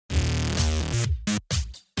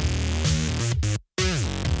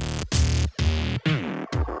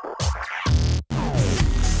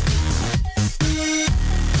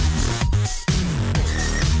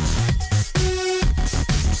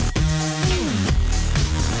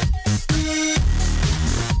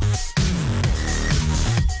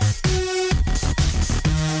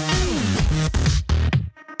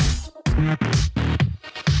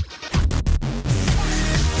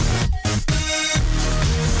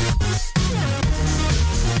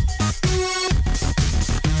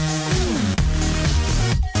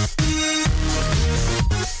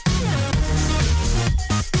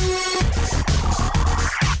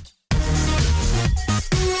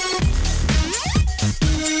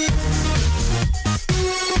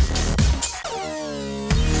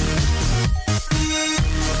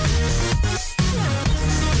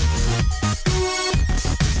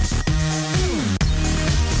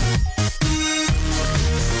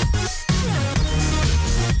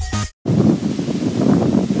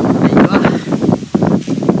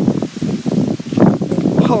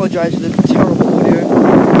apologise for the terrible audio.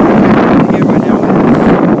 I'm here right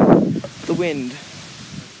now with the wind.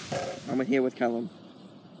 I'm here with Callum.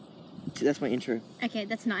 That's my intro. Okay,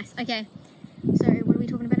 that's nice. Okay, so what are we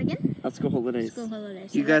talking about again? Our school holidays. School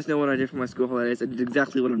holidays. You guys know what I did for my school holidays. I did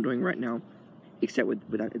exactly what I'm doing right now, except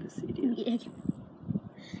without this idiot. Yeah, okay.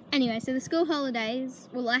 Anyway, so the school holidays,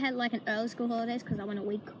 well, I had like an early school holidays because I went a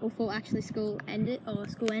week before actually school ended.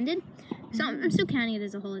 So I'm still counting it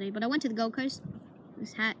as a holiday, but I went to the Gold Coast.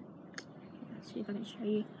 This hat, let's see if I can show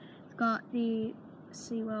you. It's got the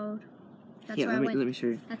SeaWorld. That's Yeah, where I went. let me show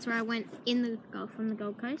you. That's where I went from the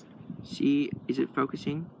Gold Coast. See, is it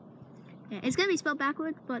focusing? Yeah, it's gonna be spelled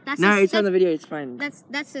backwards, but that's no, it's on the video. It's fine. That's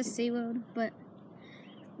the SeaWorld, but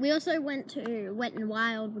we also went to Wet and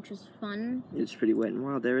Wild, which was fun. It's pretty wet and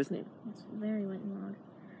wild there, isn't it? It's very wet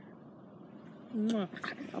and wild.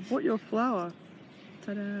 I bought your flower.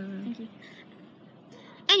 Ta-da! Thank you.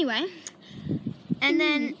 Anyway, and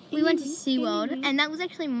then we went to SeaWorld, and that was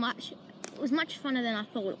actually much funner than I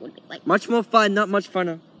thought it would be. Like much more fun, not much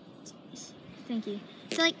funner. Thank you.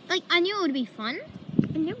 So like I knew it would be fun.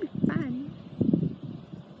 I knew it would be fun.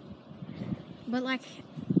 But like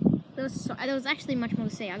there was actually much more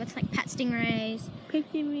to see. I got to like pat stingrays.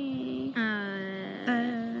 Picture me.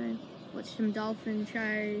 Watch some dolphin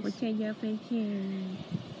shows. What's your dolphin show?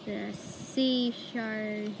 The sea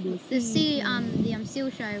show. The seal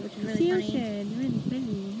show, which is really funny.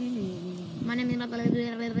 My name is no.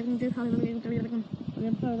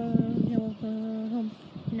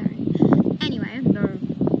 Anyway. No.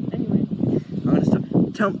 Anyway. I'm gonna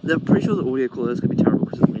stop. I'm pretty sure the audio quality is gonna be terrible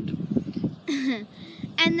because of the wind.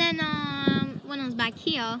 And then when I was back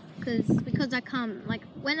here, because I come like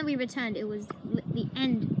when we returned, it was the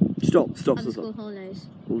end. Stop. Of the school holidays.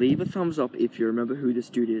 Leave a thumbs up if you remember who this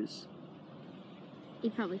dude is.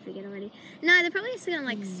 You probably forget already. No, they're probably just gonna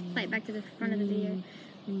like play it back to the front of the video.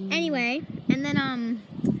 Anyway, and then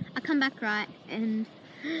I come back right, and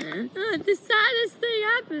the saddest thing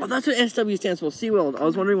happened. Oh, that's what SW stands for. SeaWorld. I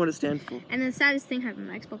was wondering what it stands for. And the saddest thing happened.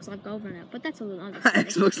 My Xbox Live Gold ran out, but that's a little other story.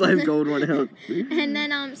 Xbox Live Gold ran out. And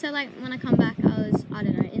then so like when I come back, I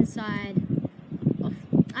don't know, inside.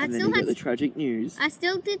 And then you got the tragic news. I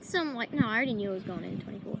still did some no, I already knew it was going in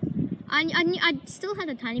 24. I still had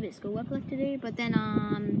a tiny bit of schoolwork left to do, but then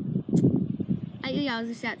I was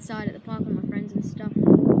just outside at the park with my friends and stuff,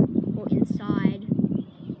 or inside,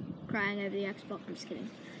 crying over the Xbox. I'm just kidding.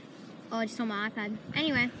 Oh, just on my iPad.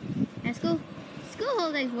 Anyway, and school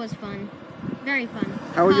holidays was fun, very fun.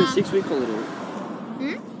 How was your 6-week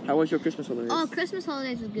holiday? How was your Christmas holidays? Oh, Christmas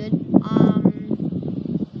holidays was good.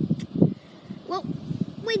 Well,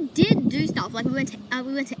 we did do stuff like we went to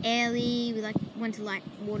Airlie. We went to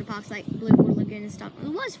water parks like Blue Water Lagoon and stuff. It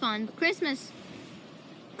was fun. But Christmas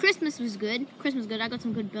was good. Christmas was good. I got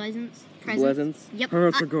some good presents. Yep.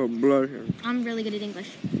 I'm really good at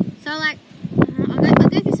English. So I'll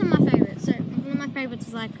go through some of my favorites. So one of my favorites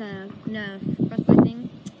is like a Nerf crossbow thing,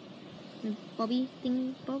 the Bobby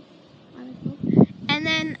thingy bob. I like Bob. And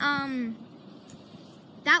then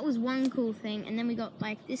that was one cool thing, and then we got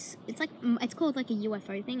like this. It's called like a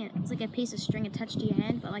UFO thing. It's like a piece of string attached to your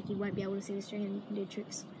hand, but like you won't be able to see the string, and you can do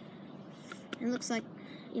tricks. And it looks like,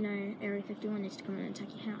 Area 51 needs to come in and attack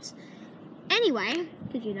your house. Anyway,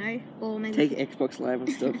 did you know? Or maybe take Xbox Live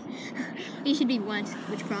and stuff. You should be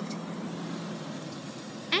witchcraft.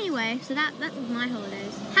 Anyway, so that was my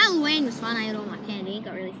holidays. Halloween was fun. I ate all my candy.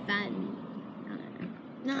 Got really fat. And, I don't know.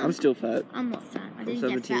 No, I'm still fat. I'm not fat. I didn't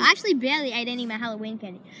get fat. I actually barely ate any of my Halloween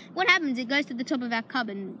candy. What happens? It goes to the top of our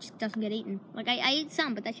cupboard and just doesn't get eaten. Like I eat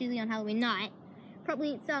some, but that's usually on Halloween night.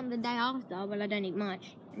 Probably eat some the day after, but I don't eat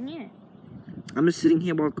much. And yeah. I'm just sitting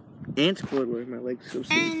here while ants crawl with my legs still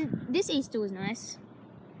sitting. And this Easter was nice.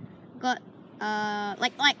 Got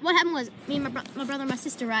like what happened was me and my brother and my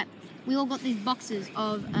sister, right? We all got these boxes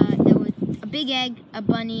of there were a big egg, a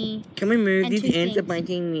bunny. Can we move? And These ants are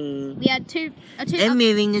biting me. We had two. I'm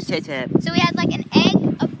moving the setup. So we had like an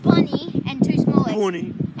egg, a bunny, and 2 small eggs.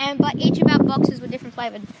 Bunny. But each of our boxes were different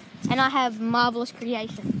flavored. And I have Marvelous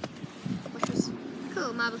Creation, which was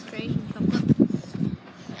cool. Marvelous Creation chocolate.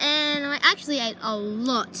 And I actually ate a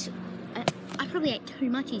lot. I probably ate too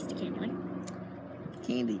much Easter candy.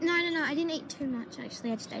 Candy? No, I didn't eat too much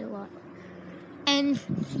actually. I just ate a lot. And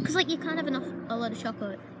because you can't have a lot of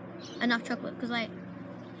chocolate, because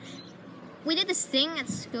we did this thing at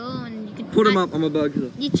school and you could put them up on my burger.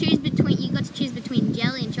 You got to choose between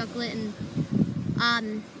jelly and chocolate,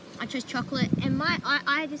 and I chose chocolate, and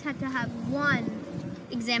I just had to have one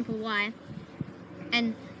example why,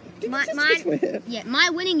 and my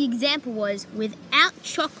winning example was without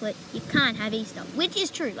chocolate you can't have Easter, which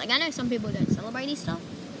is true. I know some people don't celebrate Easter,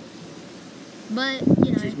 But, you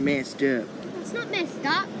know. It's just messed up. It's not messed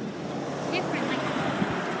up. Different. Like,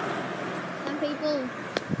 some people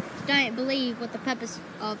don't believe what the purpose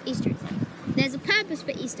of Easter is. There's a purpose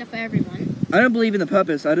for Easter for everyone. I don't believe in the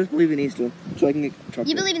purpose. I just believe in Easter, so I can get chocolate.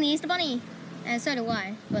 You believe in the Easter Bunny, and so do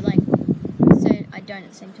I. But like, so I don't at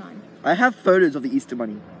the same time. I have photos of the Easter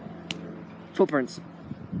Bunny. Footprints.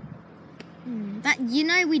 But you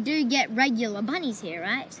know we do get regular bunnies here,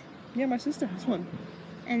 right? Yeah, my sister has one.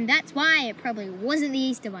 And that's why it probably wasn't the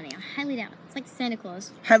Easter Bunny. I highly doubt it. It's like Santa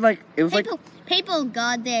Claus. It was People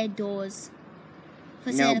guard their doors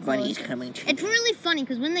for Santa Claus. Bunny's coming to It's really funny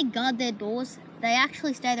because when they guard their doors, they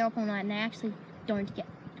actually stay there up all night and they actually don't get...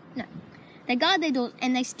 No. They guard their doors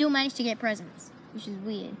and they still manage to get presents, which is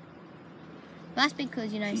weird. But that's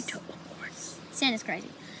because, you know, Santa's crazy.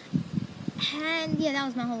 And yeah, that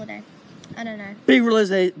was my holiday. I don't know. Big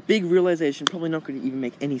realization, probably not going to even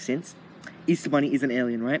make any sense. Easter Bunny is an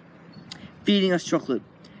alien, right? Feeding us chocolate.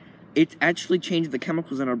 It's actually changing the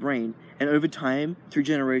chemicals in our brain, and over time, through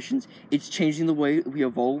generations, it's changing the way we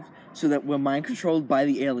evolve so that we're mind controlled by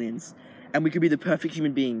the aliens, and we could be the perfect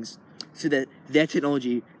human beings, so that their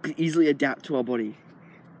technology could easily adapt to our body.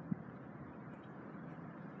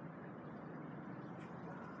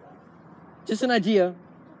 Just an idea.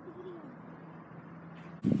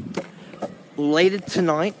 Later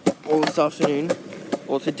tonight, or this afternoon,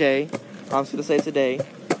 or today, I'm just going to say today,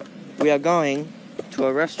 we are going to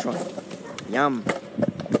a restaurant. Yum.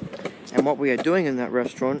 And what we are doing in that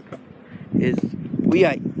restaurant is we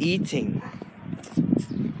are eating.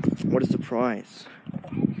 What a surprise.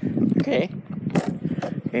 Okay?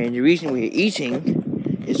 And the reason we are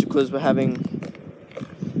eating is because we're having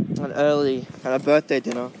an early kind of birthday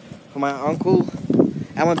dinner for my uncle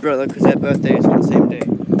and my brother because their birthdays are on the same day.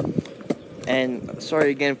 And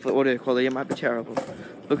sorry again for the audio quality, it might be terrible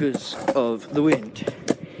because of the wind.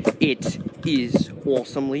 It is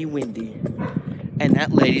awesomely windy. And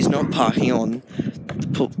that lady's not parking on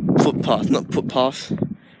the footpath, not footpath.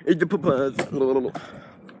 It's the footpath.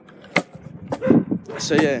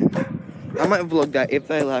 So yeah, I might vlog that if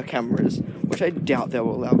they allow cameras, which I doubt they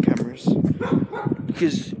will allow cameras.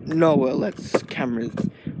 Because nowhere lets cameras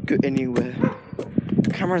go anywhere.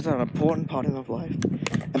 Cameras are an important part of life.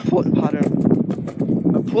 Important part.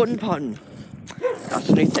 That's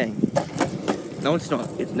a new thing. No, it's not.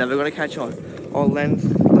 It's never gonna catch on. Or lens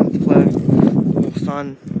flare, or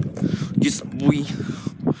sun. Just we.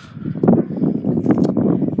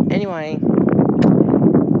 Anyway,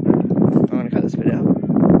 I'm gonna cut this bit out.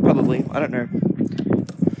 Probably. I don't know.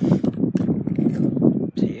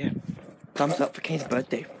 So yeah, thumbs up for Kane's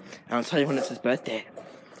birthday. And I'll tell you when it's his birthday,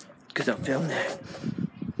 because I'll film that.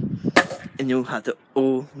 And you'll have to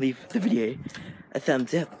all leave the video a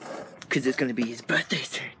thumbs up, because it's going to be his birthday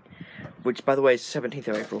soon. Which, by the way, is 17th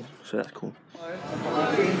of April, so that's cool. My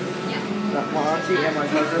auntie and my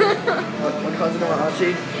cousin. My cousin and my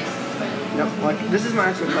auntie. No, this is my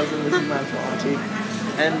actual cousin, this is my actual auntie.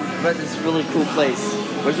 And we're at this really cool place.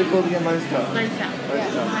 What's it called again? Lone Star. Lone Star.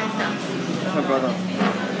 That's my brother.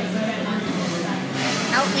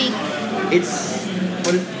 Help me.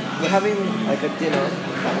 We're having like a dinner.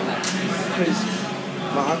 Because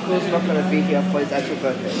my uncle's not going to be here for his actual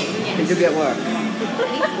birthday. He's going to be at work.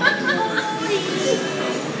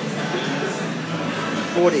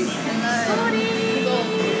 40.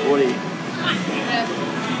 40.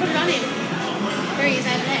 Put it on him. Where is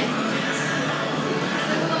that?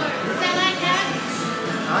 Is that like that?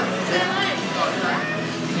 Huh?